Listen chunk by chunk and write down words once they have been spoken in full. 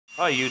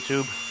Hi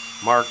YouTube,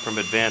 Mark from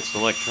Advanced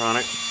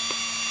Electronic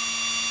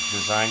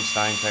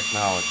Designstein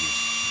Technologies.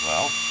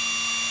 Well,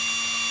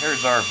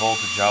 here's our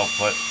voltage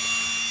output.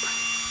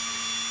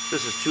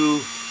 This is two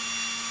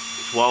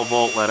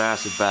 12-volt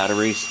lead-acid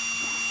batteries.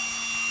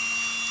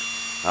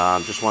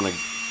 Just want to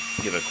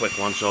give a quick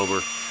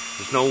once-over.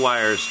 There's no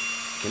wires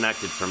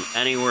connected from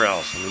anywhere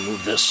else. Let me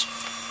move this.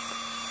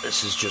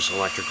 This is just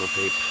electrical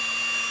tape.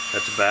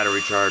 That's a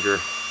battery charger.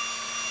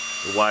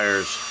 The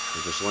wires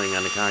are just laying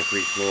on the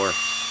concrete floor.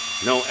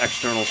 No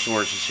external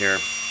sources here.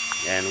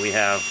 And we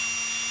have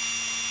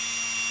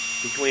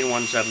between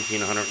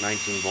 117 and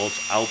 119 volts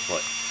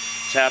output.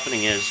 What's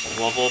happening is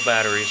 12-volt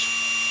batteries.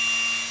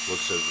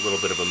 Looks a little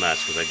bit of a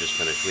mess because I just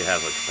finished. We have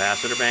a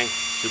capacitor bank,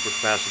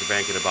 supercapacitor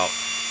bank at about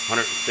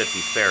 150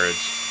 farads.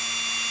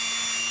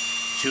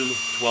 Two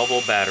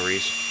 12-volt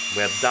batteries.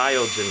 We have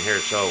diodes in here,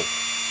 so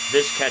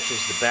this catches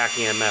the back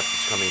EMF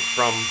that's coming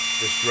from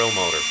this drill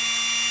motor.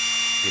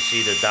 You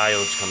see the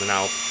diodes coming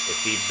out. It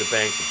feeds the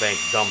bank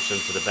dumps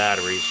into the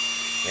batteries,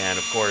 and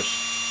of course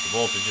the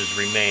voltage is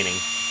remaining.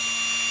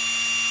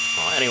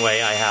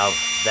 Anyway, I have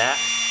that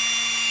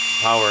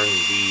powering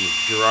the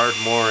Gerard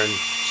Morin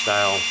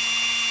style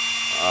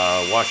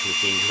washing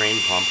machine drain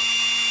pump,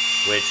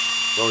 which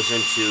goes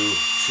into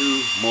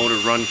two motor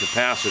run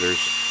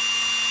capacitors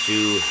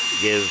to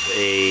give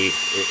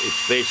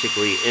it's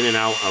basically in and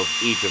out of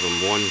each of them,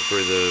 one for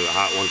the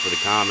hot, one for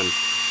the common,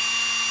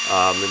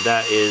 and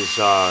that is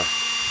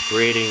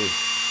creating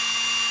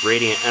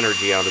radiant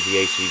energy out of the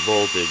AC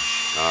voltage.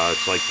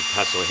 It's like the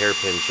Tesla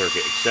hairpin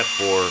circuit, except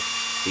for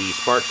the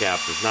spark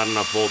gap. There's not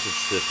enough voltage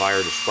to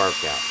fire the spark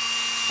gap.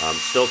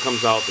 Still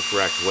comes out the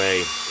correct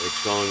way.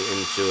 It's going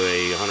into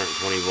a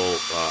 120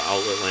 volt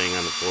outlet laying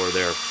on the floor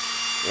there,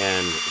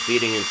 and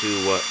feeding into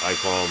what I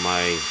call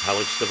my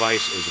Pelex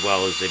device, as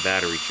well as a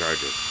battery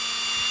charger.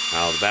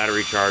 Now the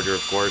battery charger,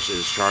 of course,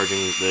 is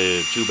charging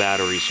the two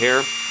batteries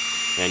here,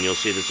 and you'll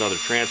see this other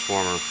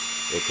transformer.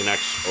 It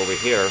connects over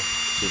here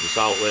to this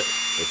outlet.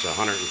 It's a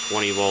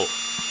 120 volt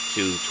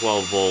to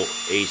 12 volt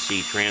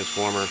AC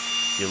transformer.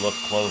 If you look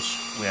close,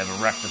 we have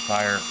a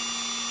rectifier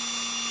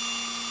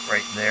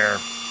right there,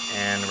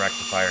 and the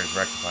rectifier is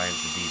rectifying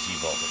the DC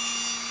voltage.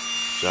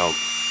 So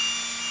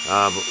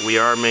we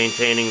are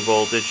maintaining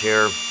voltage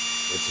here.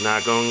 It's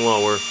not going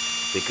lower,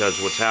 because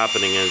what's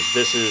happening is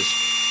this is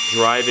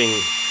driving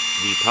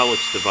the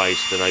Pelex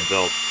device that I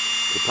built.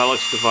 The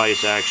Pelex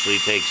device actually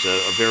takes a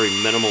very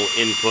minimal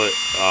input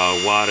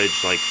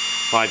wattage, like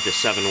 5 to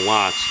 7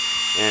 watts,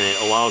 and it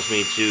allows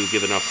me to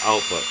give enough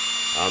output.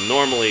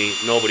 Normally,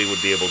 nobody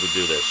would be able to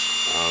do this.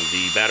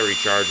 The battery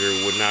charger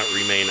would not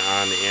remain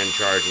on and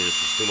charging. This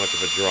is too much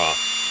of a draw.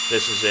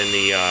 This is in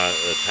the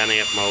 10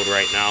 amp mode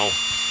right now,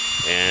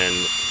 and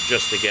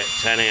just to get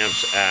 10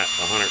 amps at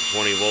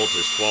 120 volts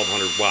is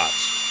 1200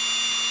 watts.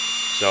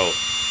 So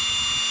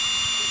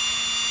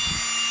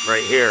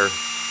right here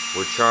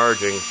we're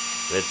charging.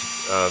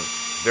 It's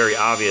very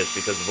obvious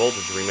because the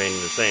voltage is remaining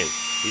the same.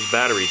 These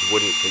batteries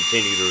wouldn't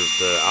continue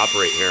to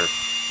operate here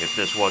if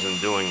this wasn't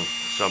doing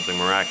something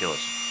miraculous.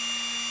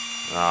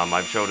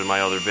 I've showed in my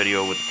other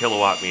video with the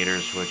kilowatt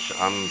meters, which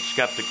I'm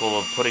skeptical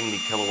of putting the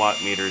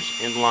kilowatt meters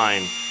in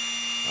line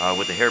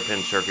with the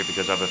hairpin circuit,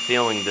 because I have a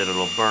feeling that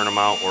it'll burn them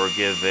out or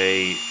give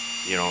a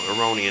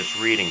erroneous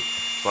reading.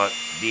 But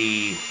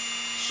the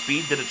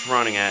speed that it's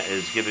running at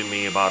is giving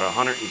me about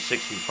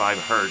 165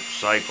 hertz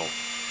cycle.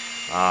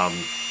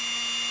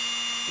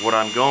 What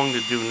I'm going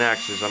to do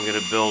next is I'm going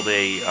to build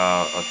a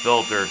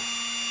filter.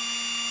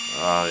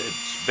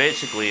 It's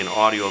basically an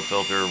audio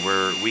filter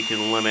where we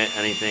can limit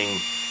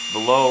anything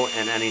below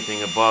and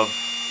anything above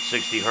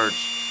 60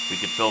 hertz. We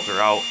could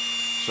filter out,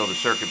 so the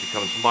circuit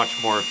becomes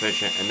much more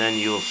efficient, and then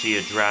you'll see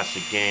a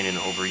drastic gain in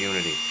over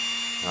unity.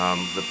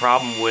 The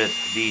problem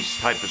with these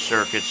type of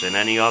circuits and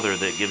any other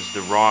that gives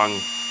the wrong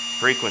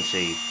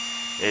frequency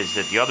is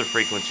that the other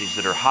frequencies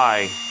that are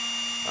high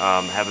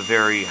have a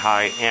very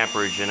high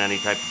amperage in any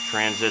type of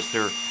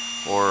transistor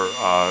or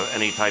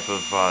any type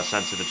of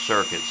sensitive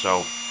circuit.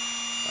 So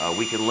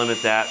we can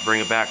limit that,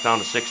 bring it back down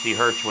to 60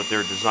 hertz, what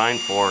they're designed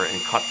for,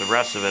 and cut the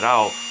rest of it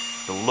out.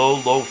 The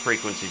low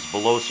frequencies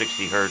below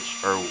 60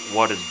 hertz are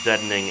what is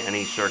deadening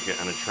any circuit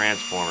and a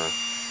transformer.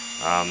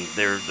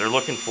 They're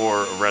looking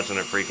for a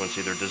resonant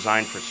frequency. They're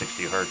designed for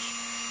 60 hertz,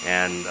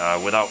 and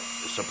without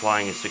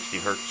supplying a 60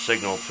 hertz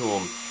signal to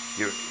them,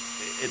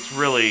 it's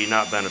really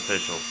not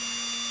beneficial.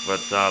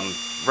 But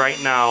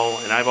right now,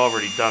 and I've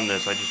already done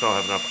this, I just don't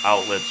have enough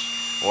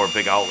outlets or a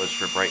big outlet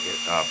strip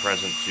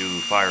present to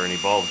fire any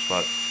bulbs,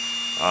 but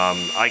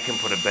I can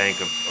put a bank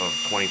of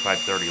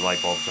 25-30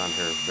 light bulbs on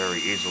here very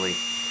easily.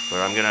 But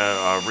I'm going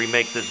to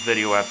remake this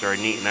video after I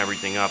neaten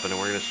everything up, and then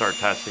we're going to start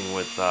testing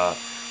with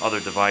other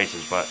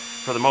devices. But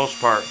for the most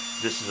part,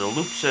 this is a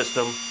loop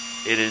system.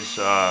 It is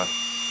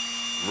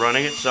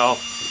running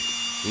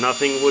itself.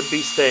 Nothing would be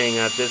staying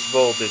at this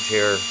voltage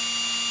here.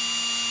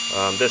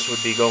 This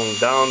would be going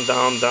down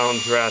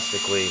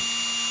drastically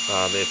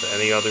if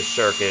any other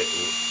circuit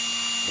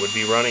would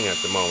be running at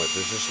the moment.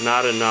 There's just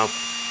not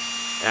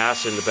enough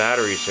ass in the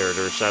batteries here.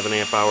 They're 7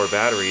 amp hour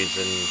batteries,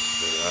 and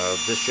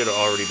this should have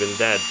already been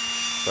dead.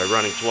 By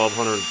running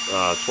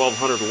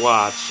 1200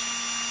 watts,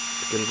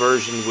 the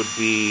conversion would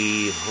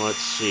be, let's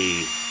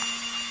see,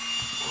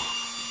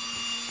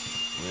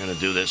 we're going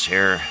to do this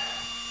here.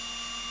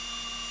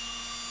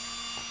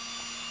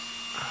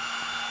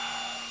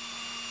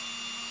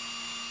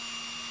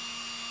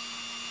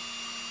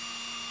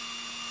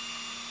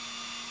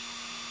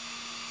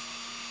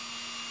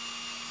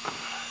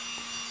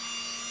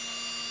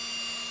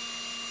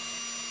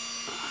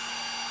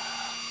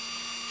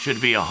 Should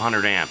be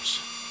 100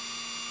 amps.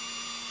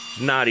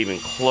 Not even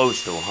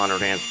close to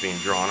 100 amps being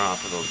drawn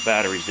off of those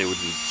batteries. They would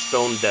be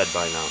stone dead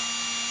by now.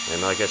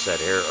 And like I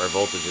said, here our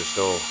voltage is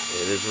still,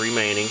 it is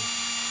remaining.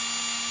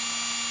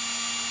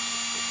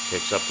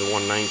 Kicks up to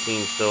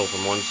 119 still,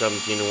 from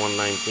 117 to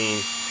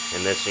 119,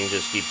 and this thing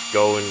just keeps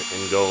going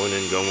and going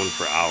and going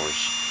for hours.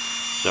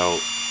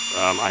 So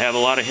I have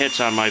a lot of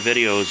hits on my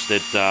videos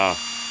that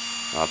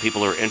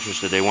people are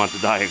interested. They want the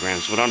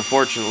diagrams, but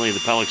unfortunately the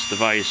Pelex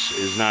device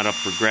is not up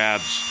for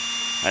grabs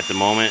at the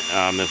moment.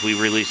 If we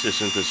release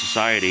this into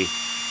society,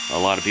 a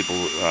lot of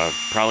people,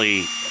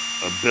 probably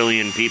 1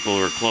 billion people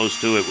or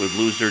close to it, would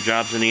lose their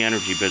jobs in the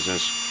energy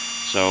business.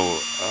 So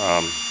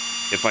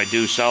if I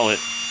do sell it,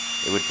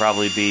 it would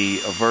probably be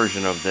a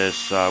version of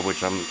this,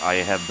 which I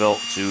have built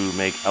to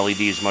make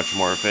LEDs much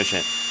more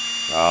efficient.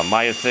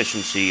 My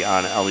efficiency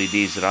on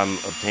LEDs that I'm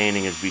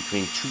obtaining is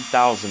between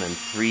 2,000 and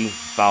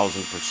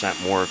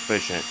 3,000% more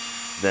efficient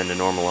than the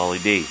normal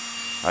LED.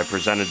 I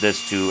presented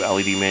this to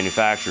LED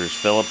manufacturers,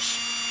 Philips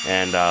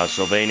and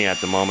Sylvania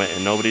at the moment,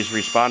 and nobody's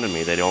responded to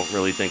me. They don't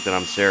really think that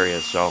I'm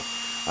serious, so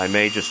I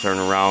may just turn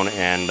around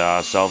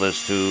and sell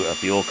this to a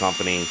fuel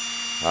company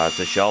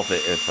to shelf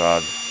it if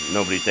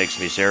nobody takes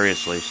me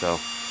seriously. So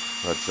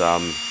it's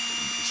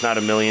not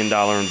 $1 million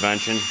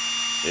invention.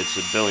 It's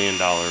 $1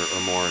 billion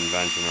or more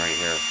invention right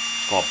here.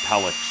 It's called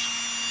Pelex,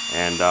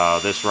 and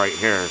this right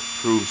here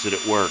proves that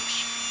it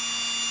works.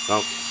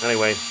 So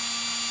anyway,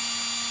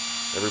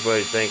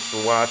 everybody, thanks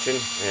for watching,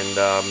 and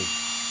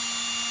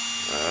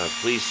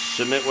please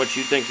submit what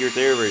you think your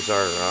theories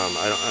are.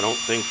 I don't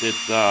think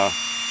that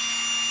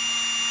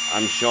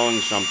I'm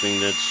showing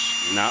something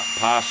that's not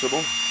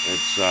possible.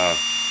 It's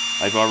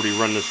I've already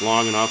run this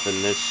long enough,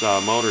 and this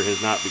motor has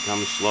not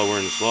become slower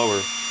and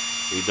slower.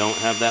 We don't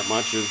have that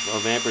much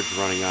of amperage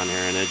running on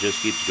here, and it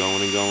just keeps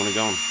going and going and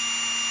going.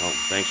 So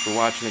thanks for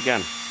watching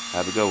again.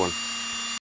 Have a good one.